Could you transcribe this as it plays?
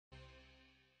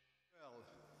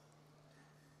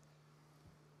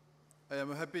I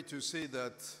am happy to say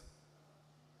that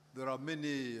there are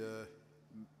many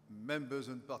members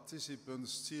and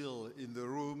participants still in the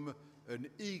room and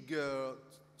eager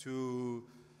to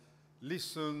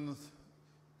listen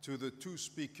to the two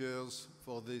speakers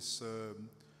for this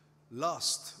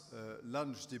last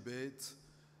lunch debate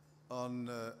on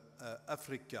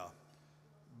Africa.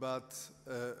 But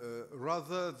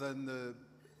rather than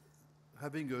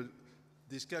having a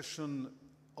discussion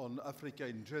on Africa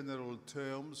in general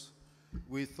terms,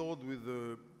 we thought with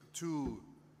the two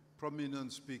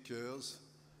prominent speakers,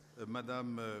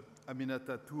 Madame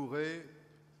Aminata Touré,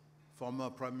 former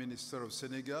Prime Minister of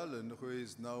Senegal and who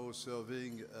is now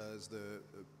serving as the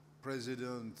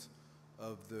President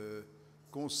of the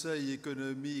Conseil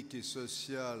économique et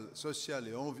social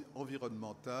et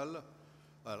environnemental.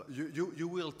 You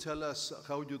will tell us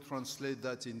how you translate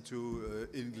that into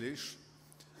English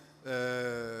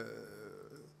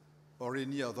or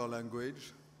any other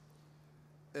language.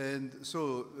 And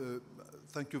so,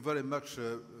 thank you very much,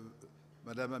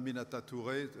 Madame Aminata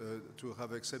Touré, to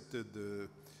have accepted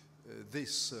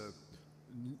this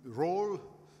role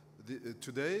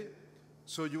today.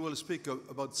 So you will speak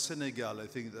about Senegal, I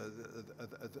think,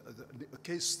 a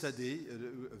case study,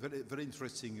 a very, very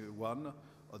interesting one,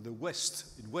 on the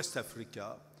West, in West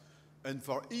Africa. And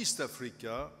for East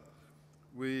Africa,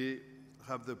 we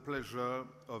have the pleasure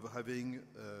of having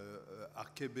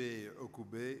Arkebe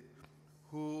Oqubay,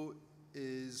 who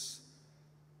is,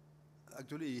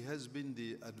 actually he has been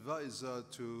the advisor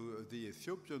to the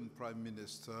Ethiopian Prime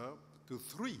Minister, to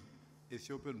 3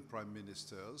 Ethiopian Prime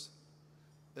Ministers,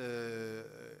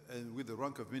 and with the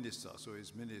rank of minister. So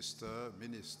he's minister,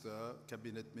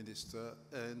 cabinet minister,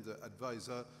 and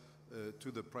advisor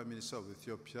to the Prime Minister of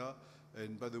Ethiopia.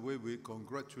 And by the way, we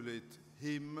congratulate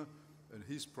him and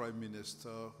his Prime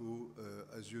Minister, who,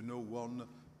 as you know, won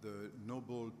the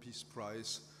Nobel Peace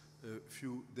Prize a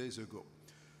few days ago.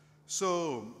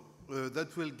 So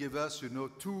that will give us, you know,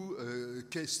 2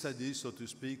 case studies, so to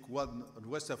speak, one on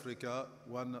West Africa,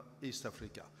 one East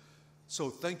Africa. So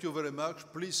thank you very much.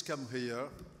 Please come here.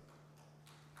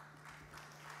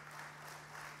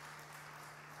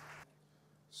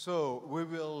 So we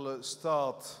will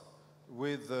start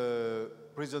with the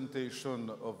presentation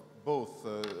of both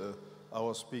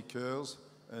our speakers,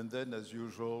 and then, as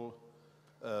usual,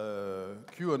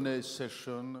 Q&A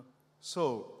session.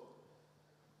 So,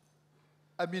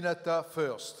 Aminata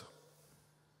first.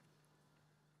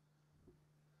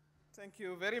 Thank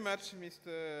you very much,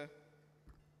 Mr.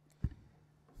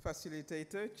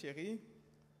 Facilitator, Thierry.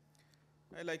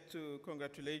 I'd like to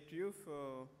congratulate you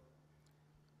for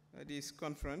this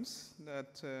conference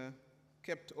that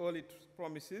kept all its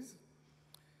promises.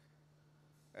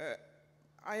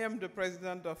 I am the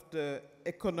president of the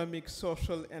Economic,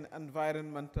 Social, and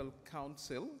Environmental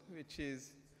Council, which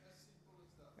is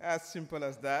as simple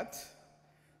as that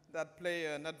play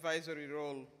an advisory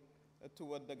role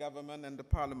toward the government and the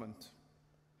parliament.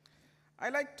 I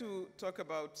like to talk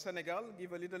about Senegal,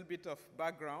 give a little bit of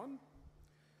background.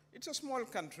 It's a small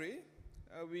country.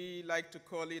 We like to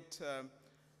call it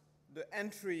the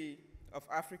entry of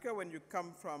Africa when you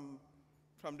come from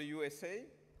the USA.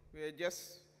 We're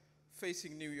just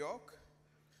facing New York,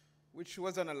 which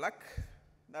wasn't a luck.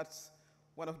 That's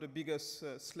one of the biggest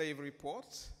slavery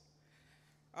ports.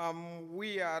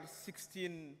 We are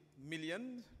 16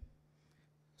 million,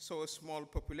 so a small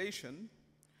population,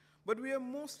 but we are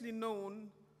mostly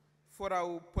known for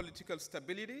our political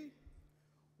stability.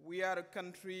 We are a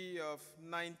country of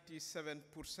 97%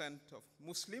 of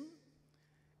Muslim,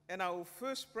 and our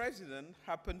first president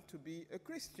happened to be a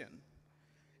Christian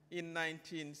in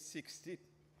 1960.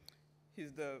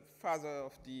 He's the father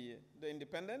of the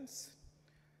independence.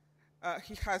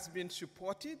 He has been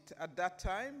supported at that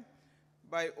time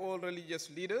by all religious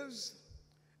leaders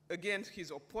against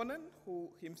his opponent, who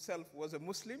himself was a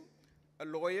Muslim, a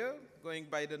lawyer going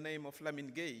by the name of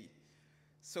Lamine Gueye.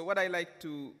 So what I like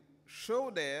to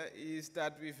show there is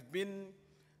that we've been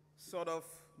sort of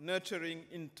nurturing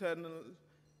internal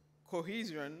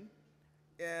cohesion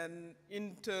and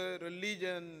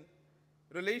inter-religion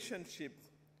relationship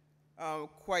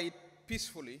quite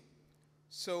peacefully.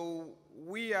 So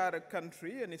we are a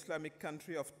country, an Islamic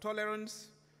country of tolerance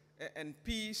and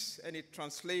peace, and it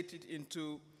translated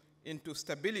into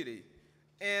stability.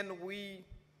 And we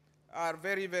are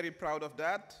very, very proud of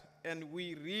that, and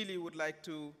we really would like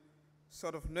to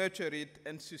sort of nurture it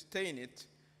and sustain it.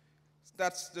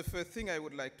 That's the first thing I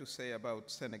would like to say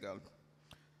about Senegal.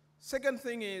 Second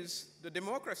thing is the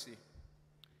democracy.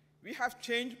 We have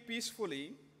changed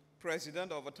peacefully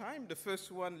president over time. The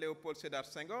first one, Léopold Sédar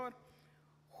Senghor,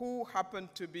 who happened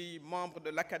to be member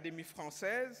de l'Académie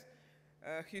Française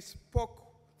He spoke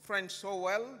French so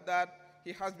well that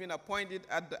he has been appointed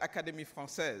at the Académie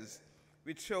Française,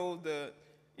 which showed the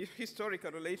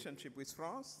historical relationship with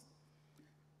France.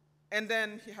 And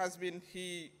then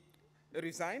he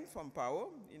resigned from power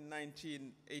in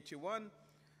 1981.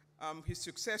 His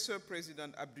successor,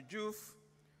 President Abdou Diouf,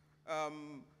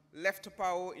 left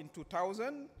power in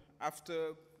 2000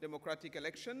 after democratic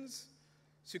elections,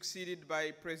 succeeded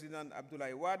by President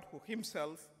Abdoulaye Wade, who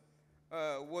himself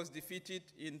was defeated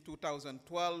in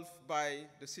 2012 by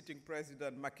the sitting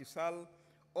president Macky Sall,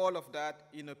 all of that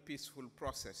in a peaceful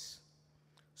process.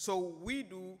 So we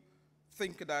do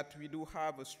think that we do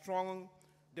have a strong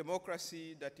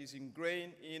democracy that is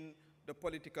ingrained in the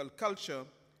political culture,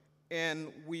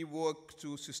 and we work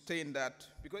to sustain that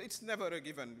because it's never a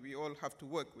given. We all have to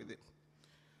work with it.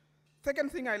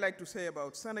 Second thing I like to say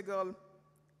about Senegal,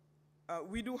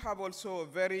 we do have also a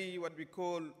very, what we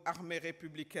call, armée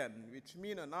républicaine, which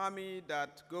means an army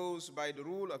that goes by the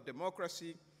rule of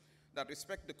democracy, that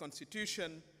respects the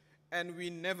constitution, and we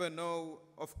never know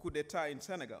of coup d'etat in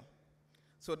Senegal.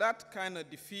 So that kind of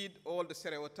defeats all the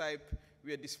stereotype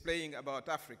we are displaying about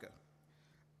Africa.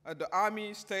 The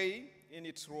army stays in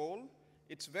its role.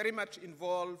 It's very much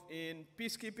involved in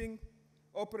peacekeeping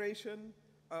operation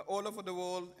all over the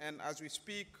world, and as we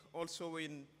speak, also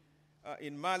in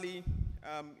Mali.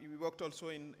 We worked also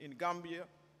in Gambia,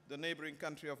 the neighboring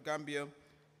country of Gambia,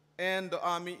 and the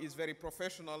army is very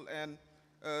professional and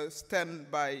stand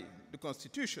by the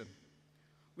constitution.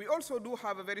 We also do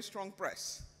have a very strong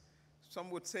press.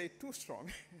 Some would say too strong.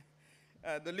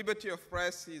 The liberty of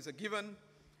press is a given,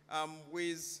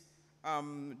 with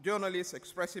journalists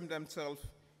expressing themselves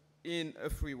in a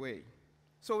free way.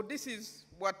 So this is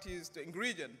what is the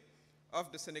ingredient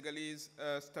of the Senegalese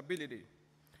stability.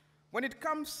 When it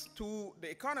comes to the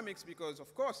economics, because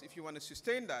of course, if you want to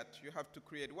sustain that, you have to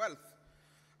create wealth.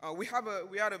 We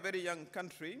are a very young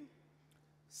country.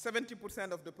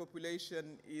 70% of the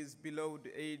population is below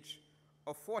the age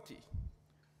of 40,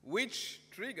 which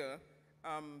trigger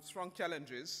strong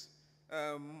challenges.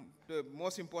 The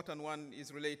most important one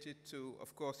is related to,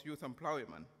 of course, youth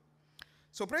employment.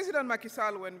 So President Macky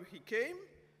Sall, when he came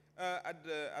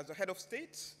as a head of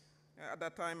state, at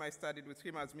that time I studied with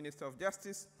him as Minister of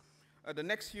Justice. The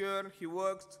next year, he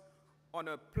worked on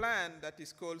a plan that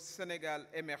is called Senegal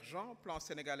Émergent, Plan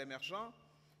Senegal Émergent.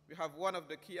 We have one of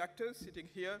the key actors sitting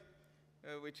here,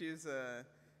 which is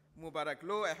Mubarak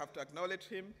Lo. I have to acknowledge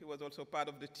him. He was also part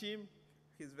of the team.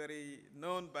 He's very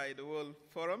known by the World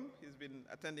Forum. He's been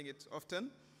attending it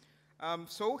often.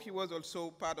 So he was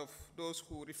also part of those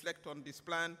who reflect on this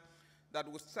plan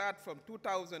that would start from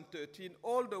 2013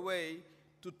 all the way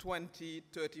to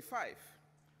 2035.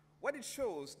 What it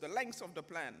shows, the length of the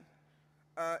plan,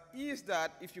 is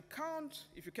that if you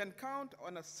can count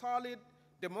on a solid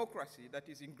democracy that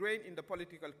is ingrained in the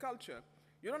political culture,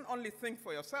 you don't only think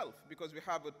for yourself, because we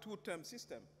have a two-term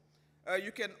system.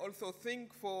 You can also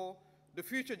think for the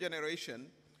future generation,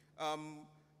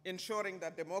 ensuring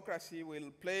that democracy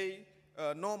will play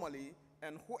normally,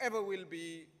 and whoever will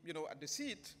be, at the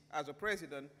seat as a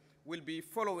president will be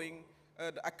following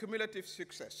the accumulative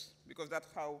success, because that's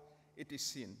how it is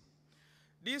seen.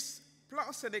 This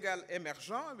Plan Senegal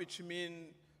Émergent, which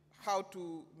means how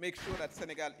to make sure that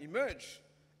Senegal emerge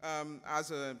as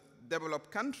a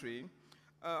developed country,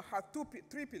 has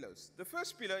three pillars. The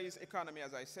first pillar is economy,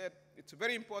 as I said. It's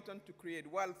very important to create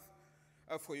wealth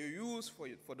for your youth,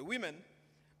 for the women.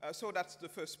 So that's the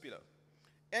first pillar.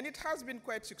 And it has been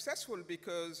quite successful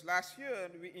because last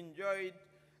year we enjoyed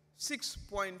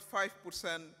 6.5%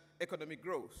 economic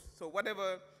growth. So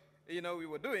whatever we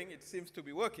were doing, it seems to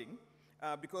be working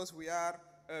because we are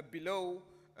below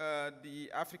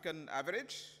the African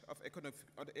average of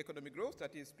economic growth,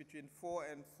 that is between 4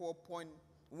 and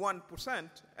 4.1%,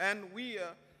 and we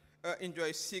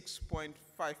enjoy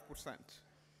 6.5%.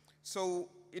 So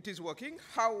it is working.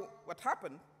 What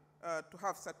happened to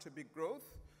have such a big growth?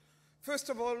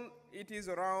 First of all, it is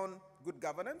around good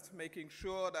governance, making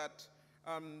sure that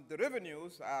the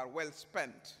revenues are well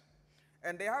spent.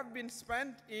 And they have been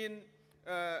spent in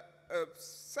a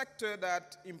sector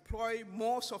that employ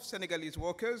most of Senegalese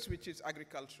workers, which is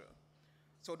agriculture.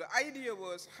 So the idea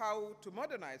was how to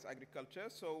modernize agriculture.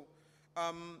 So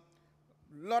a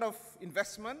lot of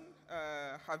investment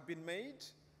have been made,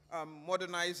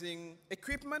 modernizing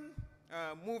equipment,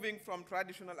 moving from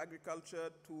traditional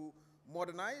agriculture to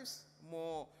modernized,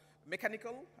 more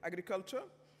mechanical agriculture.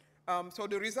 So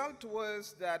the result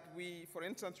was that for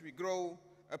instance, we grow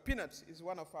peanuts is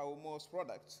one of our most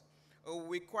products.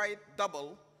 We quite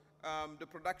double the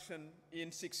production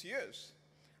in 6 years.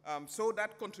 So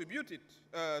that contributed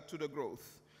to the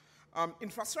growth.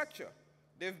 Infrastructure.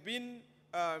 there have been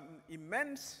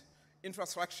immense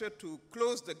infrastructure to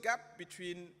close the gap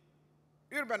between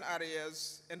urban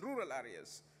areas and rural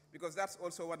areas, because that's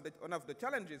also one of the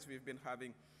challenges we've been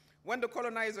having. When the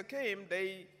colonizer came,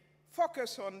 they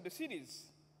focused on the cities,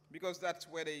 because that's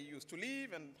where they used to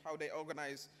live and how they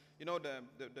organize, you know,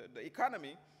 the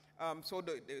economy. So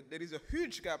there is a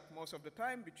huge gap most of the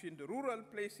time between the rural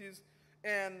places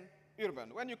and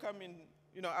urban. When you come in,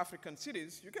 you know, African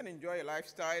cities, you can enjoy a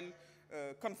lifestyle,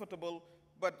 comfortable,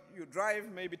 but you drive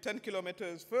maybe 10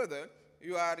 kilometers further,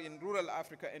 you are in rural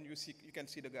Africa and you can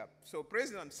see the gap. So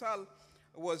President Sall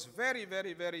was very,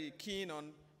 very, very keen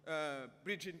on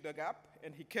bridging the gap,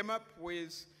 and he came up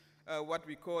with what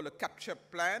we call a capture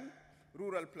plan,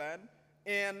 rural plan,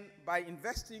 and by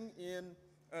investing in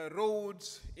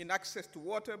roads, in access to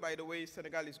water. By the way,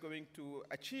 Senegal is going to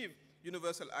achieve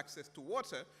universal access to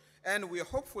water, and we are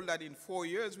hopeful that in 4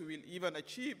 years we will even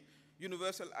achieve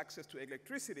universal access to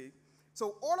electricity.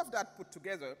 So all of that put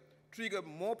together trigger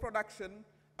more production,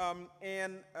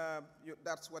 and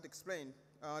that's what explained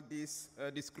this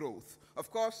growth.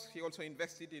 Of course, he also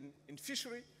invested in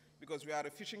fishery, because we are a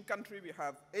fishing country. We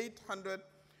have 800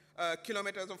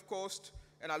 kilometers of coast,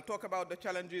 and I'll talk about the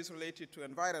challenges related to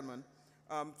environment.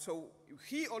 So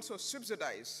he also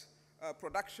subsidized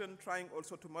production, trying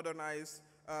also to modernize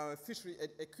fishery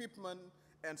equipment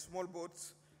and small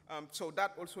boats. So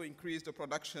that also increased the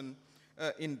production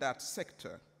in that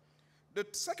sector. The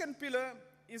second pillar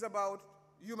is about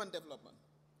human development.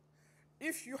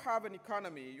 If you have an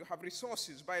economy, you have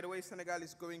resources. By the way, Senegal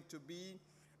is going to be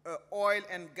an oil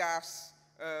and gas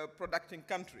producing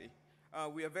country.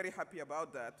 We are very happy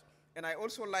about that. And I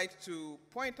also like to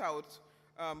point out,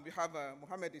 we have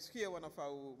Mohamed is here, one of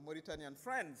our Mauritanian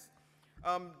friends.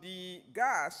 The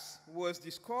gas was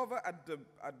discovered at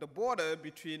the border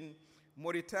between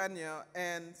Mauritania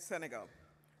and Senegal,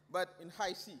 but in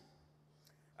high sea.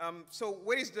 So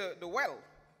where is the well?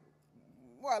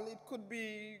 Well, it could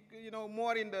be, you know,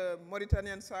 more in the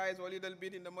Mauritanian side or a little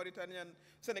bit in the Mauritanian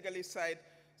Senegalese side.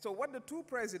 So what the two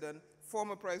presidents,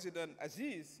 former President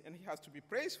Aziz, and he has to be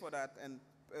praised for that, and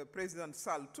President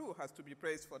Sall too has to be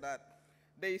praised for that,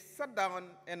 they sat down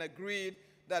and agreed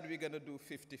that we're going to do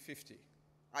 50-50.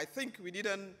 I think we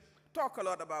didn't talk a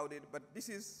lot about it, but this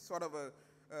is sort of a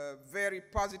very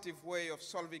positive way of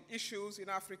solving issues in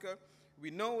Africa.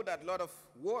 We know that a lot of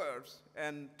wars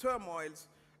and turmoils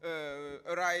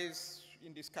arise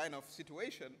in this kind of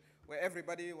situation where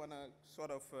everybody want to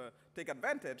sort of take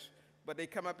advantage, but they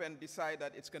come up and decide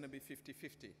that it's going to be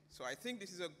 50-50. So I think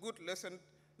this is a good lesson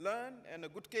learned and a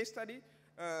good case study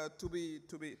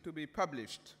to be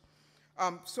published.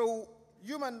 So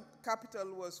human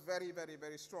capital was very, very,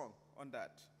 very strong on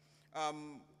that.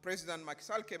 President Macky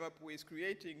Sall came up with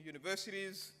creating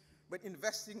universities, but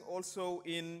investing also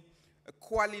in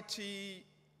quality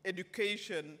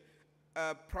education,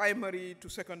 primary to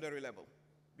secondary level,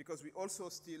 because we also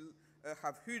still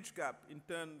have huge gap in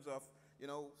terms of, you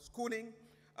know, schooling,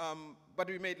 but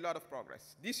we made a lot of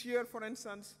progress. This year, for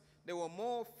instance, there were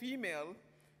more female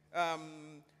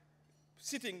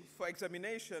sitting for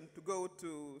examination to go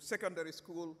to secondary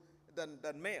school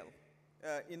than male.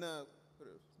 In a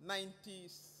 96%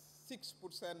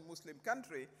 Muslim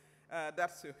country,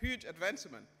 that's a huge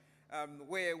advancement,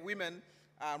 where women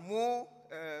are more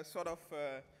sort of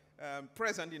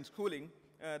present in schooling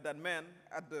than men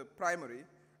at the primary.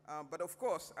 But of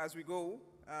course, as we go,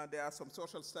 there are some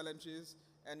social challenges,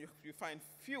 and you find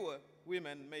fewer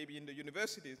women maybe in the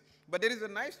universities. But there is a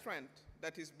nice trend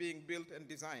that is being built and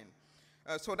designed.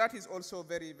 So that is also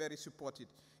very, very supported.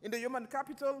 In the human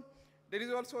capital, there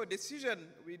is also a decision.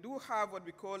 We do have what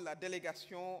we call la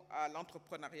délégation à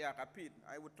l'entrepreneuriat rapide.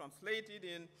 I would translate it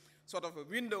in sort of a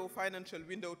window, financial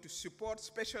window, to support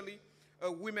especially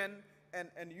women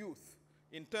and youth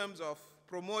in terms of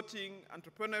promoting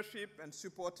entrepreneurship and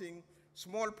supporting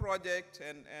small projects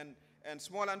and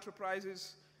small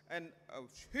enterprises. And a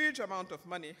huge amount of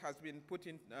money has been put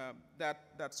in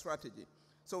that strategy.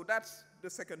 So that's the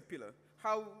second pillar,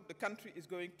 how the country is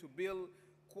going to build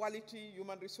quality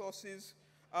human resources,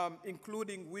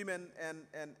 including women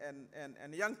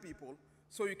and young people,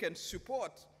 so you can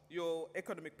support your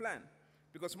economic plan.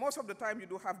 Because most of the time you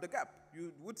do have the gap.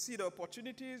 You would see the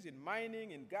opportunities in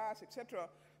mining, in gas, etc.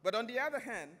 But on the other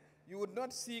hand, you would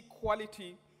not see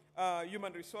quality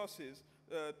human resources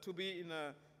to be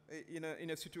in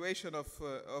a situation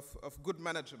of good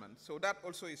management. So that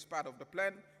also is part of the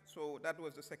plan. So that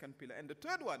was the second pillar. And the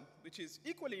third one, which is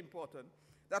equally important,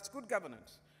 that's good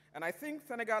governance. And I think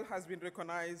Senegal has been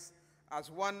recognized as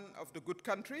one of the good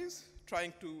countries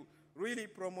trying to really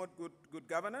promote good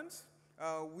governance.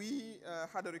 We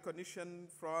had a recognition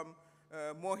from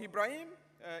Mo Ibrahim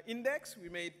Index, we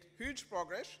made huge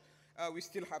progress. We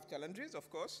still have challenges, of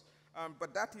course,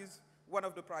 but that is one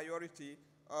of the priorities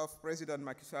of President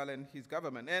Macky Sall and his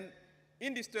government. And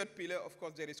in this third pillar, of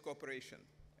course, there is cooperation,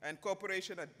 and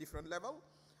cooperation at different levels,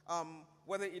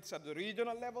 whether it's at the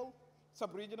regional level,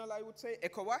 sub-regional, I would say,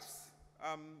 ECOWAS,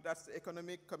 that's the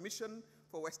Economic Commission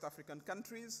for West African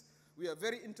countries. We are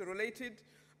very interrelated,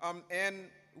 and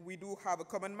we do have a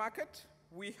common market.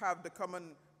 We have the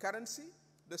common currency,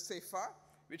 the CFA,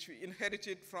 which we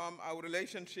inherited from our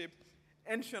relationship,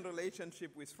 ancient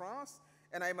relationship with France.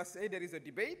 And I must say there is a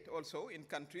debate also in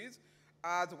countries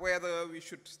as whether we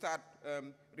should start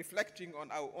reflecting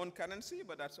on our own currency,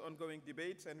 but that's ongoing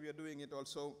debates, and we are doing it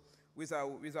also with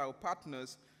our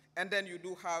partners. And then you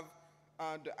do have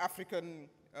the African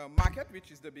market, which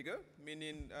is the bigger,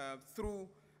 meaning through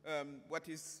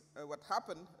what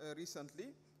happened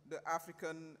recently, the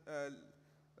African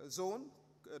zone,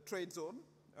 trade zone,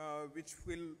 which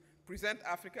will present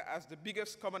Africa as the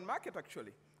biggest common market,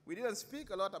 actually. We didn't speak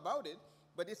a lot about it,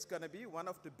 but it's going to be one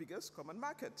of the biggest common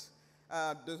markets.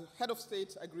 The head of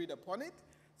states agreed upon it,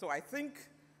 so I think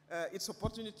it's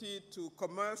opportunity to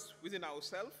commerce within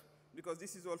ourselves, because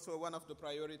this is also one of the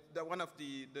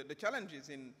the challenges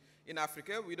in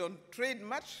Africa. We don't trade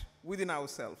much within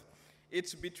ourselves.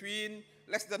 It's between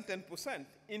less than 10%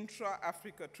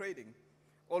 intra-Africa trading.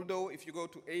 Although if you go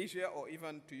to Asia or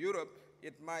even to Europe,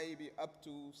 it might be up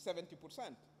to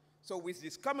 70%. So with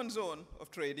this common zone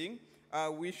of trading,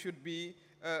 we should be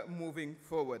moving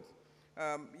forward.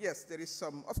 Yes, there is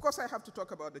some. Of course, I have to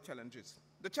talk about the challenges.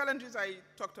 The challenges, I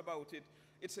talked about it.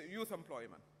 It's youth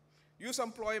employment. Youth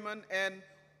employment, and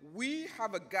we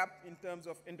have a gap in terms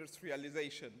of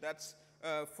industrialization. That's,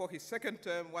 for his second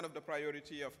term, one of the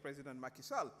priorities of President Macky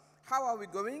Sall. How are we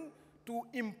going to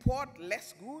import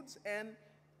less goods and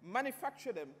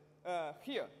manufacture them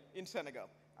here in Senegal?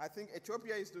 I think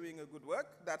Ethiopia is doing a good work.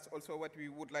 That's also what we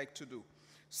would like to do.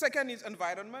 Second is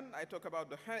environment. I talk about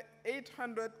the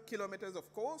 800 kilometers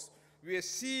of coast. We are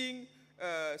seeing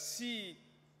sea,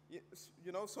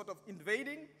 sort of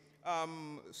invading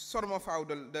some of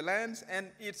the lands, and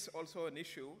it's also an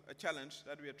issue, a challenge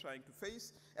that we are trying to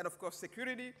face. And of course,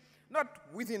 security, not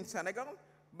within Senegal,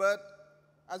 but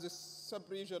as a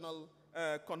sub-regional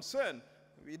concern.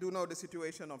 We do know the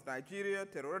situation of Nigeria,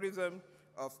 terrorism,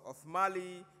 of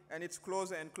Mali, and it's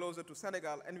closer and closer to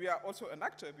Senegal. And we are also an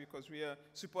actor because we are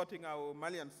supporting our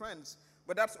Malian friends.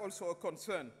 But that's also a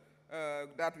concern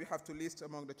that we have to list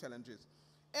among the challenges.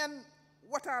 And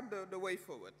what are the way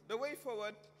forward? The way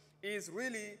forward is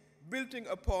really building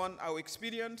upon our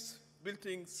experience,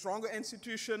 building stronger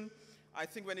institutions. I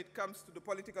think when it comes to the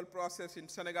political process in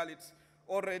Senegal, it's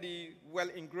already well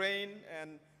ingrained,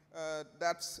 and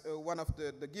that's one of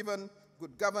the given,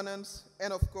 good governance,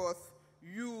 and of course,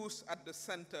 use at the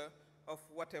center of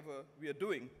whatever we are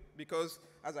doing. Because,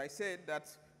 as I said,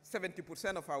 that's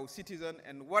 70% of our citizens,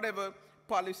 and whatever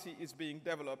policy is being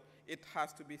developed, it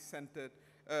has to be centered,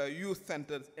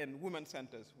 youth-centered and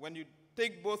women-centered. When you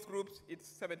take both groups, it's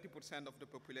 70% of the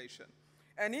population.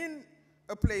 And in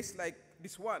a place like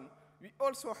this one, we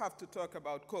also have to talk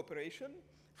about cooperation.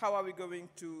 How are we going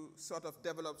to sort of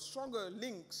develop stronger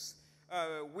links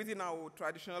within our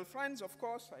traditional friends, of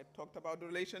course. I talked about the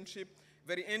relationship,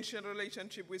 very ancient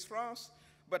relationship with France.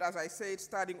 But as I said,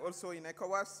 starting also in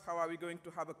ECOWAS, how are we going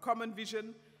to have a common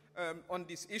vision on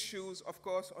these issues, of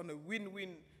course, on a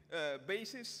win-win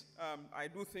basis. I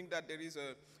do think that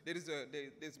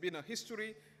there's been a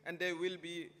history, and there will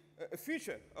be a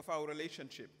future of our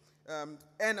relationship.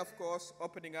 And of course,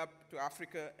 opening up to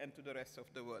Africa and to the rest of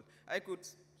the world. I could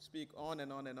speak on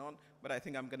and on and on, but I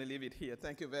think I'm going to leave it here.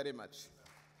 Thank you very much.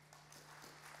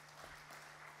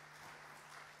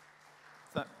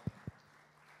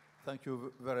 Thank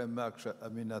you very much,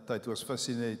 Aminata. It was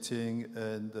fascinating,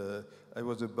 and I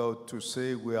was about to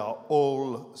say we are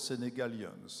all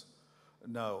Senegalians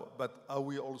now, but are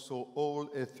we also all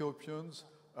Ethiopians?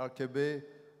 Arkebe,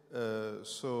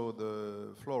 so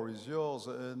the floor is yours,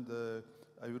 and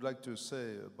I would like to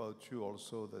say about you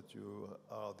also that you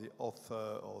are the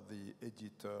author or the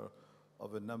editor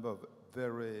of a number of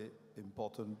very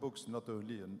important books, not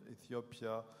only in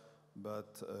Ethiopia,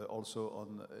 but also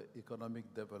on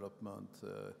economic development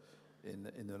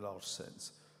in a large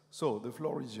sense. So the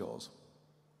floor is yours.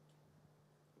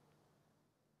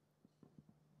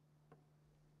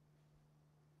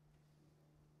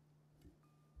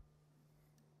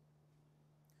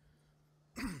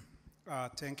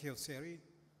 Thank you, Seri.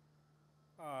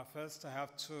 First, I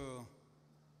have to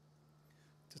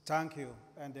thank you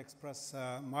and express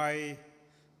my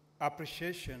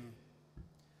appreciation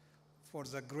for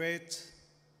the great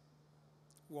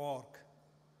work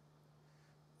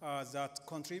that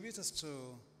contributes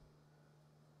to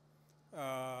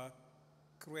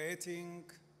creating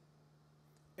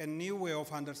a new way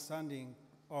of understanding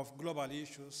of global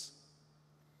issues.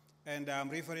 And I'm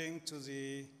referring to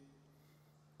the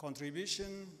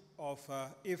contribution of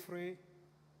IFRI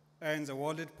and the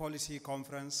World Policy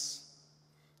Conference,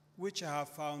 which I have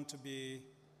found to be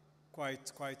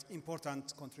quite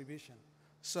important contribution.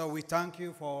 So we thank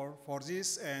you for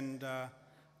this, and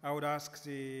I would ask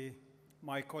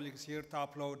my colleagues here to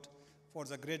applaud for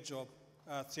the great job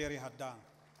Thierry had done.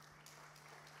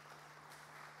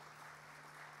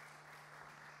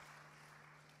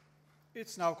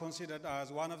 It's now considered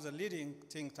as one of the leading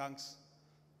think tanks,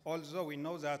 although we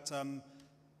know that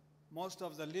most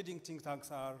of the leading think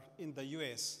tanks are in the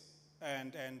US,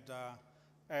 and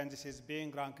this is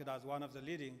being ranked as one of the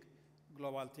leading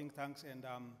global think tanks, and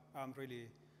I'm really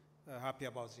happy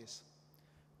about this.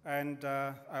 And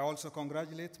I also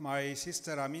congratulate my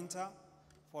sister Aminata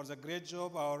for the great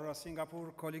job our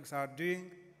Singapore colleagues are doing,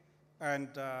 and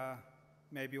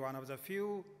maybe one of the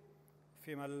few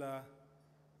female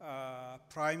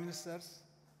prime ministers,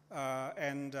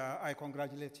 and I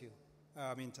congratulate you,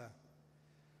 Aminata.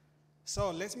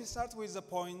 So let me start with the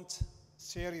point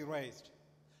Thierry raised.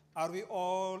 Are we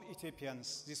all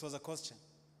Ethiopians? This was a question.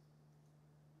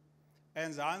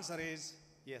 And the answer is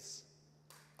yes.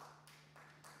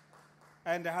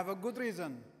 And I have a good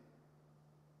reason.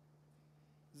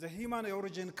 The human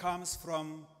origin comes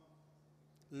from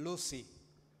Lucy.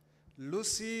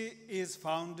 Lucy is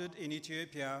founded in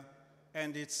Ethiopia,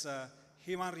 and its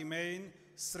human remain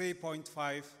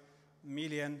 3.5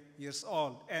 million years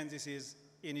old, and this is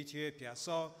in Ethiopia.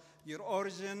 So your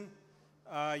origin,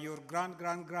 your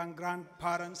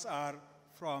grandparents are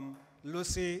from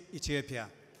Lucy, Ethiopia.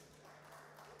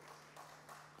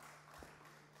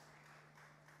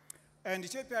 And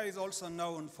Ethiopia is also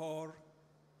known for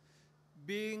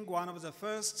being one of the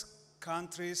first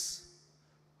countries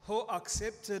who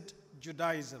accepted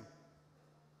Judaism.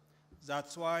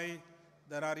 That's why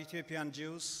there are Ethiopian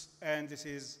Jews, and this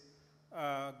is,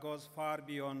 goes far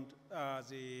beyond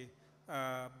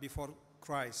before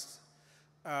Christ.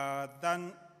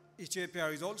 Then Ethiopia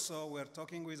is also, we're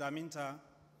talking with Aminata,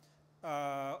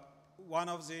 one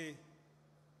of the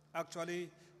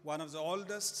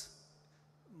oldest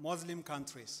Muslim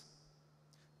countries.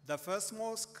 The first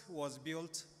mosque was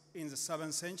built in the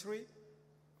 7th century,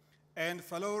 and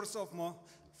followers of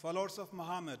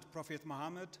Muhammad, Prophet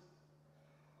Muhammad,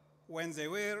 when they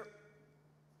were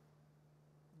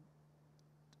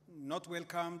not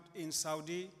welcomed in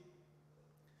Saudi,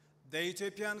 the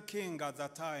Ethiopian king at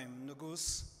that time,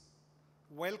 Nugus,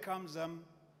 welcomed them.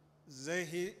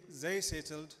 They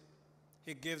settled.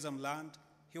 He gave them land.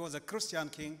 He was a Christian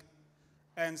king.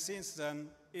 And since then,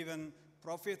 even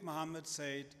Prophet Muhammad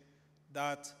said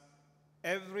that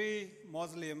every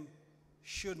Muslim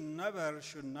should never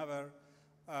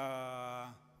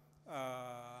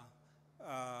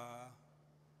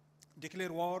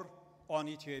declare war on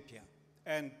Ethiopia.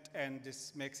 And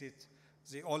this makes it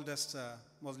the oldest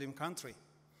Muslim country.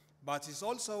 But it's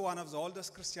also one of the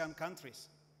oldest Christian countries.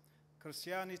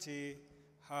 Christianity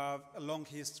have a long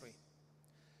history.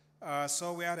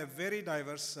 So we are a very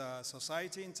diverse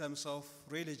society in terms of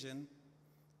religion,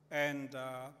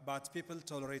 but people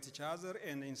tolerate each other,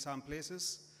 and in some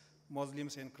places,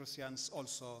 Muslims and Christians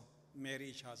also marry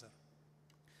each other.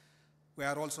 We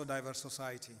are also a diverse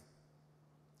society.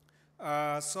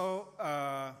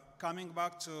 Coming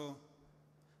back to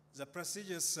the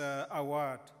prestigious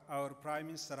award our Prime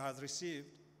Minister has received,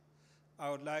 I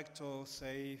would like to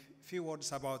say a few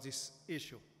words about this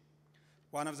issue.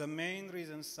 One of the main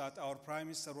reasons that our Prime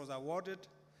Minister was awarded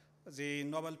the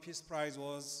Nobel Peace Prize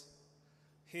was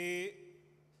he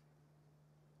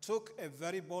took a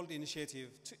very bold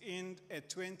initiative to end a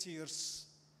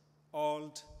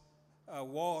 20-year-old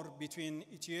war between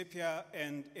Ethiopia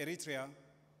and Eritrea,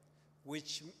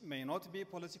 which may not be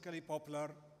politically popular,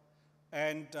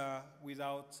 and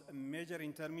without major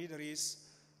intermediaries,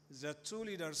 the two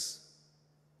leaders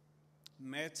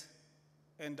met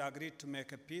and agreed to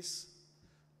make a peace,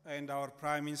 and our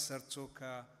Prime Minister took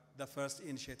the first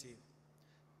initiative.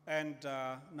 And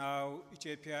now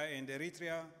Ethiopia and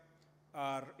Eritrea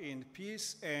are in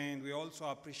peace, and we also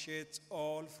appreciate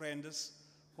all friends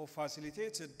who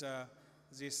facilitated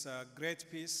this great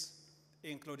peace,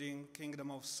 including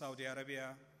Kingdom of Saudi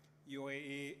Arabia,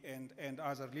 UAE, and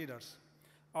other leaders.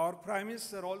 Our Prime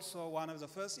Minister also, one of the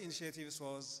first initiatives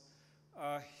was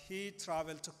he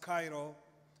traveled to Cairo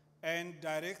and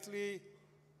directly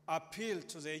appealed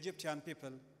to the Egyptian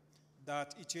people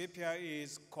that Ethiopia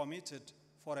is committed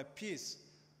for a peace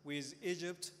with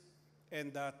Egypt,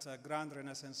 and that Grand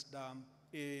Renaissance Dam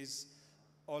is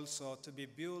also to be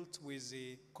built with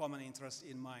the common interest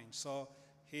in mind. So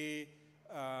he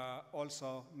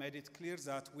also made it clear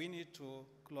that we need to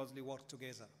closely work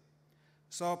together.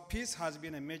 So peace has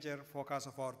been a major focus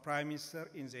of our Prime Minister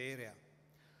in the area.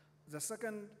 The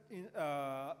second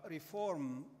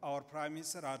reform our Prime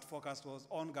Minister had focused was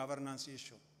on governance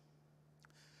issue.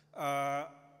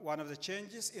 One of the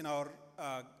changes in our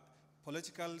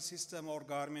political system or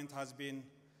government has been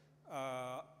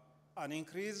an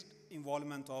increased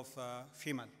involvement of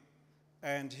female.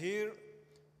 And here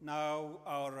now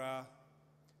our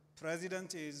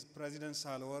president is President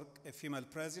Sahle-Work, a female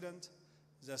president.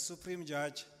 The Supreme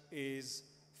Judge is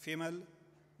female,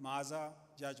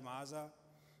 Judge Maaza,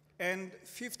 and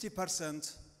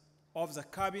 50% of the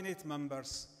cabinet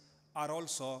members are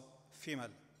also female.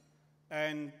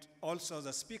 And also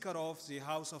the Speaker of the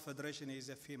House of Federation is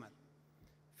a female.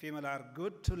 Female are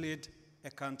good to lead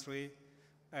a country,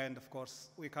 and of course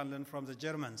we can learn from the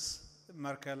Germans.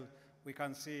 Merkel, we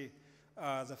can see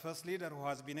the first leader who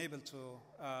has been able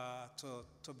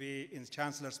to be in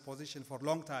chancellor's position for a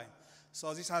long time.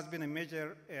 So this has been a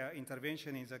major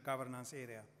intervention in the governance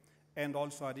area, and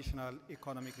also additional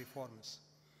economic reforms.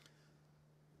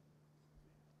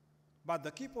 But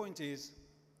the key point is,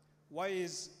 why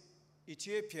is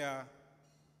Ethiopia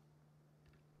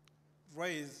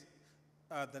raised,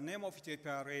 the name of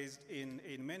Ethiopia raised in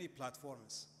many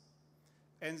platforms?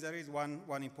 And there is one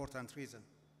important reason.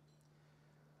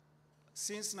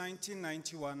 Since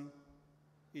 1991,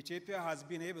 Ethiopia has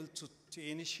been able to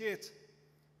initiate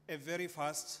a very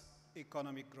fast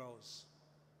economic growth.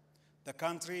 The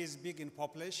country is big in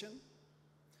population,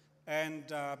 and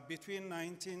between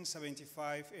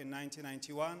 1975 and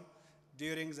 1991,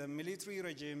 during the military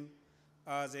regime,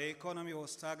 the economy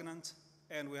was stagnant,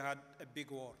 and we had a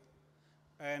big war.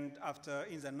 And after,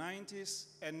 in the 90s,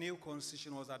 a new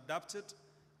constitution was adopted,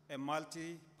 a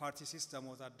multi-party system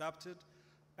was adopted,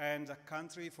 and the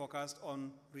country focused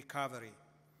on recovery.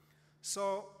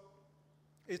 So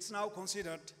it's now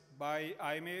considered by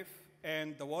IMF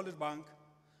and the World Bank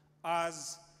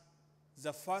as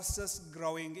the fastest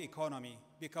growing economy,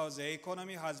 because the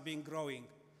economy has been growing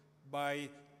by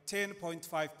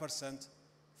 10.5%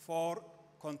 for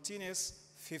continuous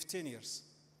 15 years.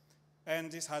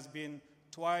 And this has been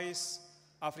twice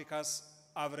Africa's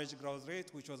average growth rate,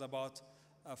 which was about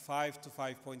 5 to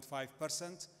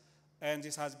 5.5%. And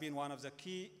this has been one of the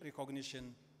key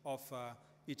recognition of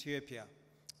Ethiopia.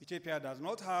 Ethiopia does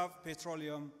not have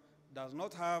petroleum, does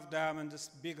not have diamonds,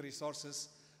 big resources,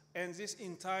 and this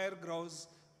entire growth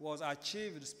was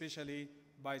achieved especially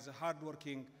by the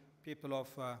hardworking people of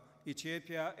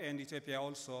Ethiopia, and Ethiopia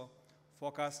also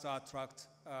focused to attract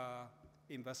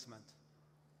investment.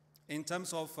 In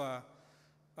terms of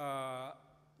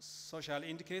social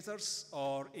indicators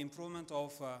or improvement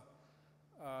of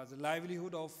the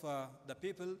livelihood of the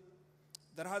people,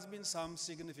 there has been some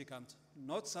significant,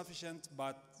 not sufficient,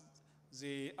 but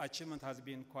the achievement has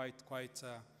been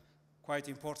quite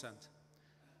important.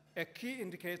 A key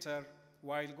indicator,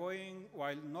 while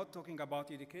not talking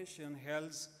about education,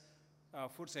 health,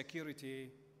 food security,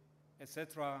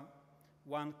 etc.,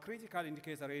 one critical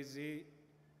indicator is the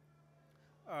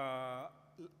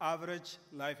average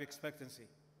life expectancy.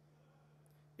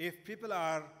 If people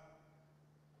are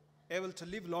able to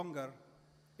live longer,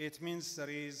 it means there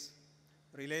is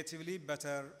relatively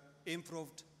better,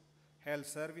 improved health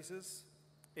services,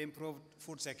 improved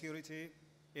food security,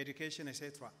 education,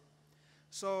 etc.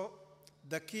 So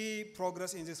the key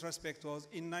progress in this respect was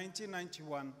in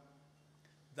 1991,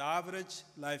 the average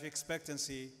life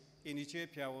expectancy in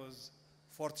Ethiopia was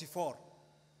 44,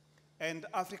 and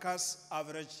Africa's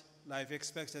average life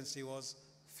expectancy was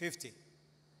 50,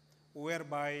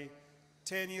 whereby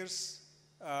 10 years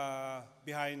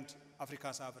behind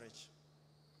Africa's average.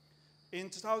 In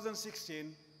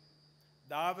 2016,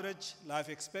 the average life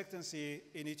expectancy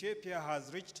in Ethiopia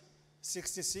has reached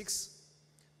 66,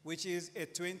 which is a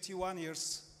 21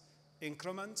 years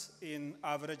increment in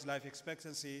average life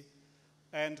expectancy,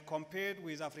 and compared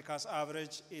with Africa's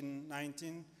average in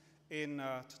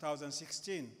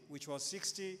 2016, which was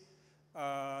 60,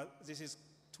 this is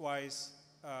twice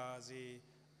the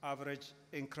average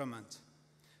increment.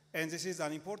 And this is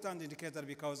an important indicator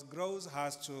because growth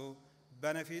has to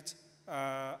benefit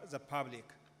the public.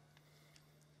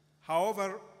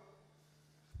 However,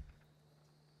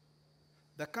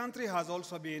 the country has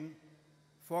also been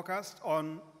focused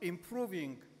on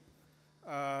improving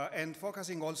and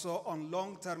focusing also on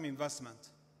long-term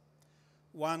investment.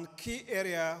 One key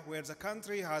area where the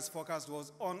country has focused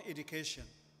was on education,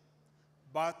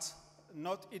 but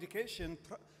not education,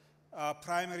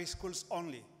 primary schools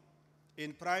only.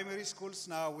 In primary schools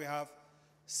now we have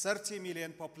 30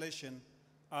 million population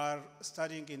are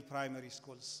studying in primary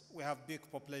schools. We have big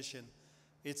population.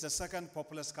 It's the second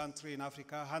populous country in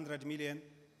Africa, 100 million.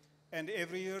 And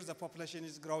every year the population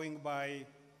is growing by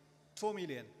 2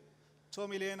 million. 2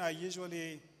 million are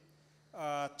usually,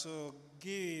 to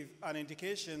give an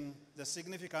indication, the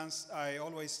significance, I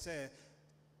always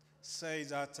say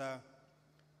that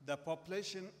the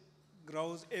population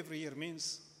grows every year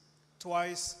means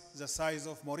twice the size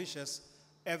of Mauritius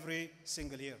every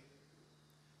single year.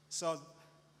 So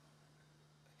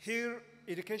here,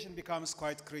 education becomes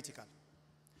quite critical.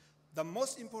 The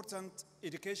most important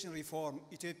education reform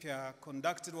Ethiopia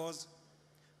conducted was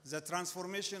the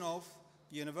transformation of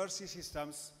university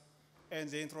systems and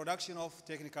the introduction of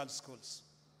technical schools.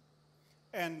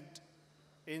 And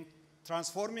in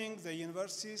transforming the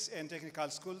universities and technical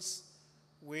schools,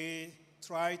 we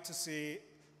tried to see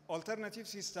alternative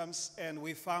systems, and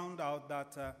we found out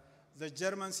that the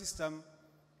German system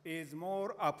is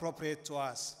more appropriate to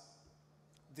us,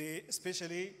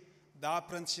 especially the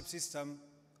apprenticeship system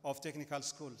of technical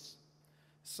schools.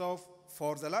 So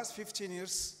for the last 15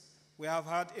 years, we have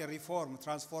had a reform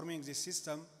transforming the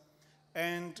system,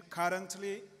 and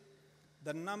currently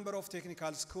the number of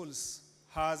technical schools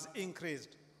has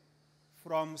increased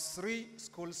from 3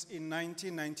 schools in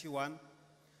 1991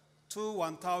 to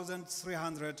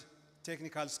 1,300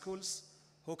 technical schools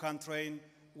who can train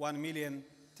 1 million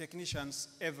technicians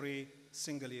every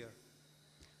single year.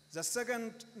 The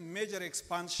second major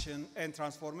expansion and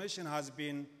transformation has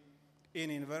been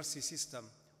in university system.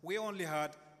 We only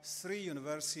had 3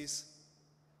 universities,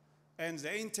 and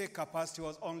the intake capacity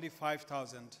was only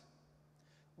 5,000.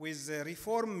 With the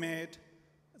reform made,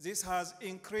 this has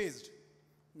increased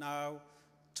now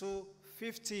to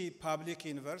 50 public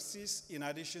universities, in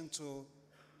addition to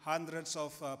hundreds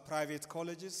of private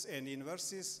colleges and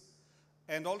universities,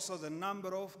 and also the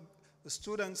number of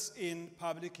students in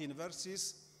public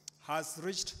universities has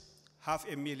reached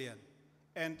 500,000.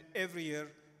 And every year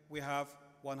we have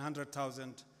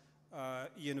 100,000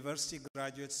 university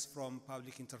graduates from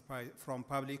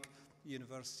public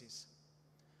universities.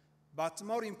 But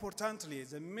more importantly,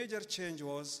 the major change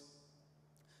was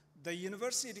the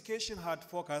university education had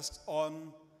focused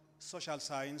on social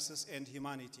sciences and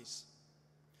humanities.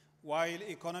 While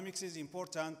economics is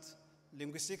important,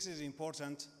 linguistics is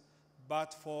important,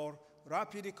 but for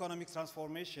rapid economic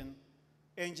transformation,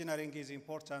 engineering is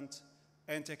important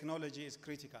and technology is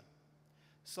critical.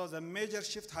 So the major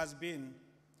shift has been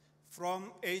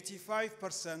from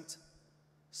 85%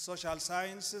 social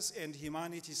sciences and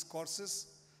humanities courses,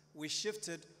 we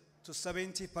shifted to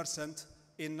 70%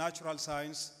 in natural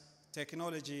science,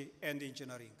 technology, and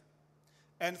engineering.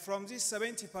 And from this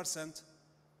 70%,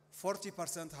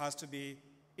 40% has to be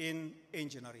in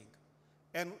engineering.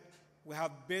 And we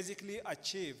have basically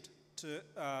achieved to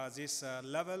this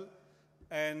level,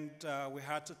 and we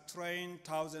had to train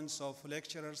thousands of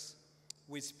lecturers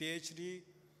with PhD,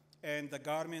 and the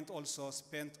government also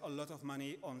spent a lot of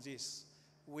money on this.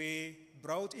 We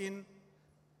brought in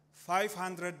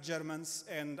 500 Germans,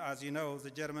 and as you know, the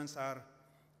Germans are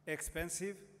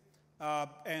expensive,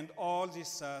 and all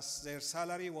this, their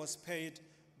salary was paid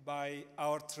by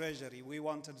our treasury. We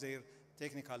wanted their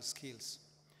technical skills.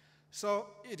 So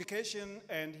education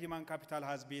and human capital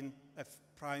has been a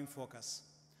prime focus.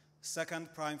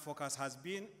 Second prime focus has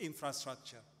been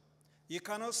infrastructure. You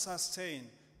cannot sustain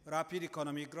rapid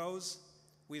economic growth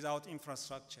without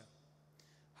infrastructure.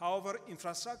 However,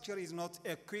 infrastructure is not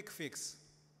a quick fix.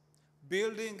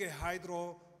 Building a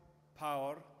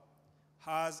hydropower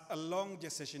has a long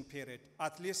gestation period.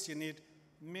 At least you need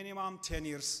minimum 10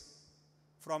 years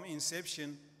from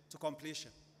inception to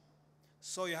completion.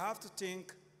 So you have to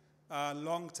think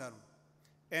long term.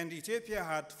 And Ethiopia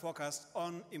had focused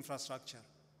on infrastructure,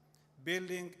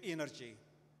 building energy,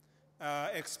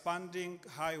 expanding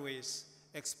highways,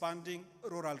 expanding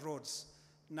rural roads,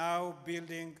 now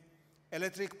building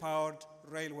electric-powered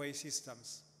railway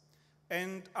systems.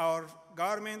 And our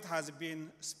government has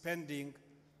been spending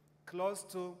close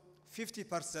to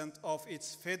 50% of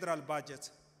its federal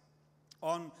budget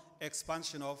on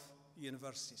expansion of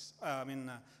universities,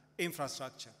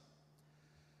 infrastructure.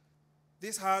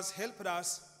 This has helped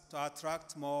us to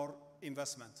attract more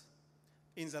investment.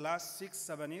 In the last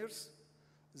 6-7 years,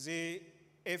 the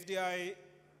FDI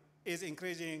is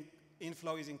increasing,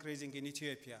 inflow is increasing in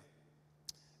Ethiopia.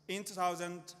 In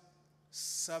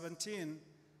 2017,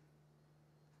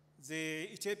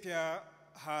 Ethiopia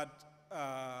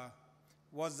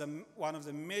was one of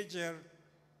the major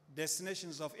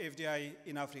destinations of FDI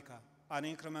in Africa, an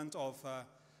increment of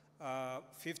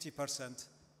 50%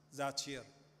 that year.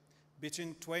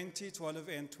 Between 2012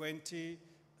 and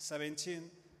 2017,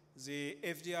 the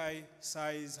FDI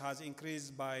size has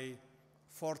increased by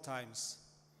 4 times.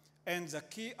 And the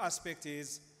key aspect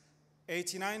is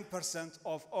 89%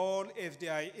 of all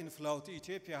FDI inflow to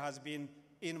Ethiopia has been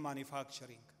in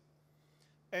manufacturing.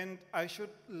 And I should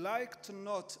like to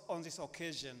note on this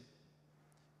occasion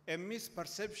a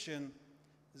misperception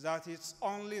that it's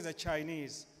only the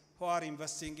Chinese who are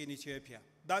investing in Ethiopia.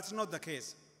 That's not the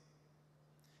case.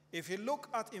 If you look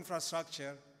at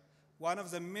infrastructure, one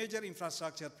of the major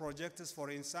infrastructure projects, for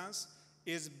instance,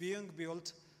 is being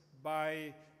built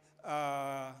by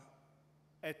a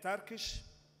Turkish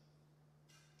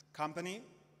company,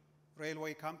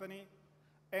 railway company,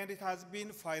 and it has been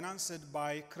financed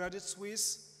by Credit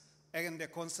Suisse and a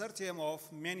consortium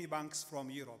of many banks from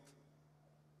Europe.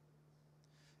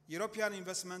 European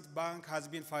Investment Bank has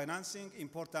been financing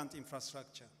important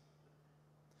infrastructure.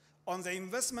 On the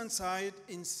investment side,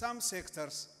 in some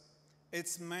sectors,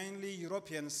 it's mainly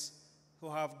Europeans who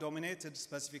have dominated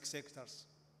specific sectors.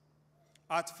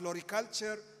 At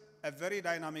floriculture, a very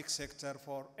dynamic sector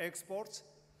for exports,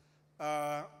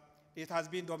 it has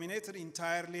been dominated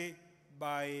entirely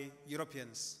by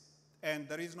Europeans, and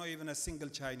there is not even a single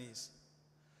Chinese.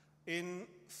 In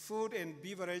food and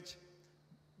beverage,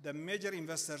 the major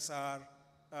investors are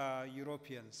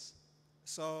Europeans.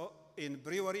 So in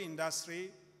brewery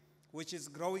industry, which is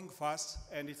growing fast,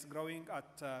 and it's growing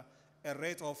at a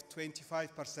rate of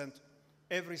 25%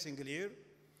 every single year,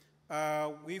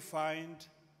 we find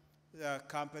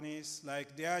companies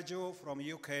like Diageo from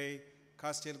UK,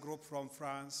 Castel Group from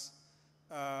France,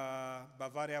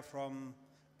 Bavaria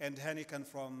and Heineken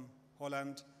from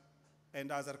Holland,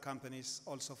 and other companies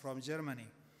also from Germany.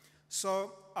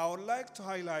 So I would like to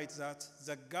highlight that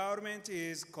the government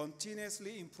is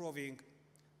continuously improving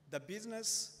the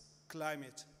business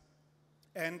climate.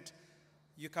 And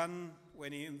you can,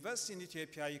 when you invest in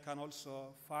Ethiopia, you can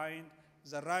also find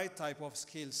the right type of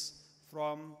skills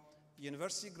from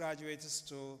university graduates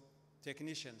to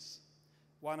technicians.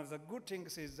 One of the good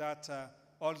things is that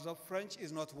although French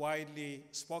is not widely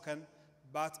spoken,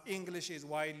 but English is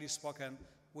widely spoken,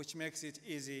 which makes it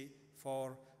easy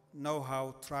for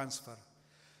know-how transfer.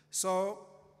 So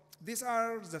these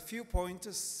are the few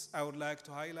points I would like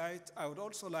to highlight. I would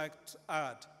also like to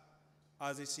add,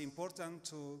 as it's important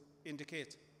to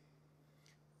indicate,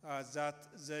 that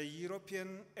the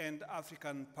European and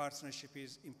African partnership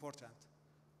is important.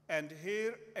 And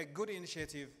here, a good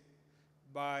initiative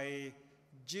by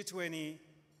G20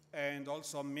 and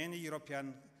also many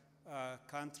European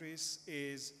countries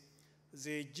is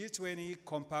the G20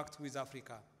 Compact with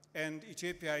Africa. And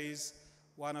Ethiopia is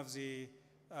one of the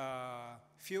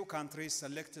few countries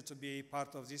selected to be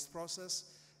part of this process.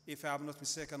 If I'm not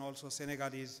mistaken, also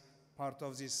Senegal is part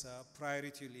of this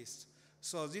priority list.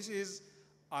 So this is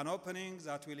an opening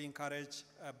that will encourage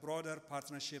a broader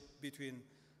partnership between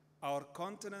our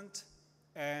continent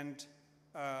and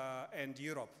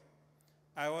Europe.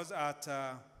 I was at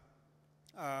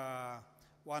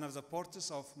one of the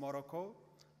ports of Morocco,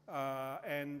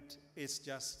 and it's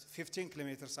just 15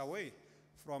 kilometers away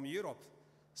from Europe.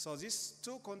 So these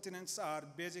two continents are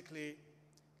basically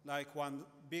like one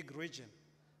big region.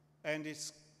 And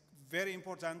it's very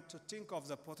important to think of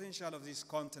the potential of this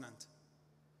continent.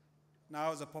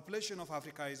 Now, the population of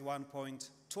Africa is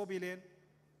 1.2 billion.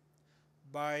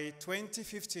 By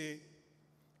 2050,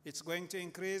 it's going to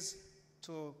increase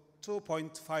to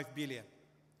 2.5 billion.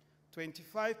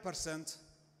 25%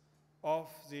 of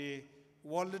the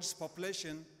world's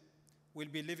population will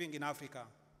be living in Africa.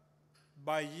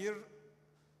 By year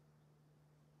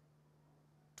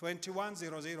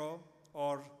 2100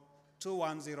 or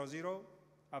 2100,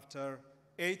 after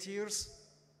 8 years,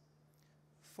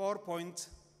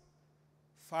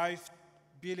 4.5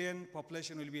 billion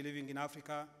population will be living in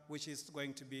Africa, which is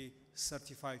going to be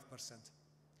 35%.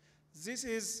 This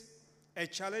is a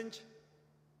challenge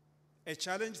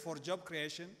for job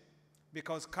creation,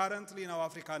 because currently now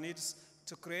Africa needs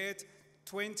to create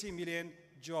 20 million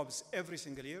jobs every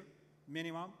single year,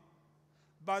 minimum.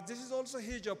 But this is also a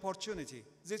huge opportunity.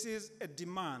 This is a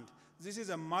demand. This is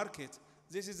a market.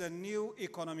 This is a new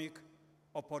economic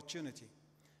opportunity.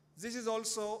 This is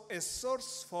also a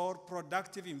source for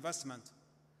productive investment.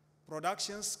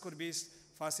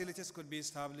 Facilities could be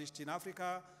established in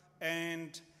Africa,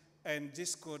 and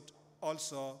this could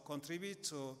also contribute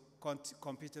to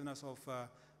competitiveness of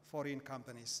foreign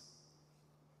companies.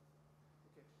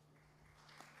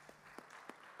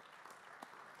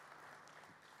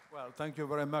 Well, thank you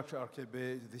very much,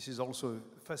 Arkebe. This is also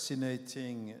a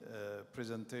fascinating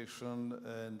presentation,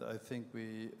 and I think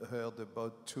we heard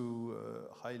about two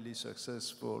highly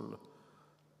successful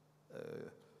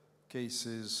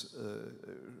cases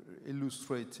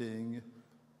illustrating,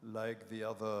 like the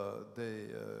other day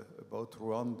about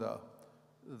Rwanda,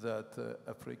 that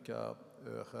Africa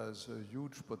has a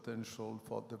huge potential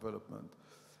for development.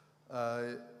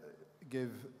 I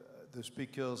gave the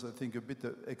speakers, I think, a bit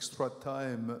of extra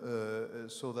time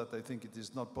so that I think it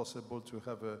is not possible to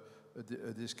have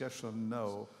a discussion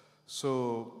now.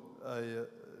 So I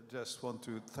just want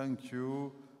to thank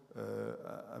you,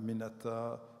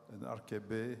 Aminata and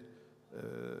Arkebe.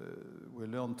 We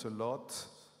learned a lot.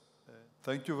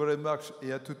 Thank you very much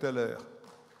et à tout à l'heure.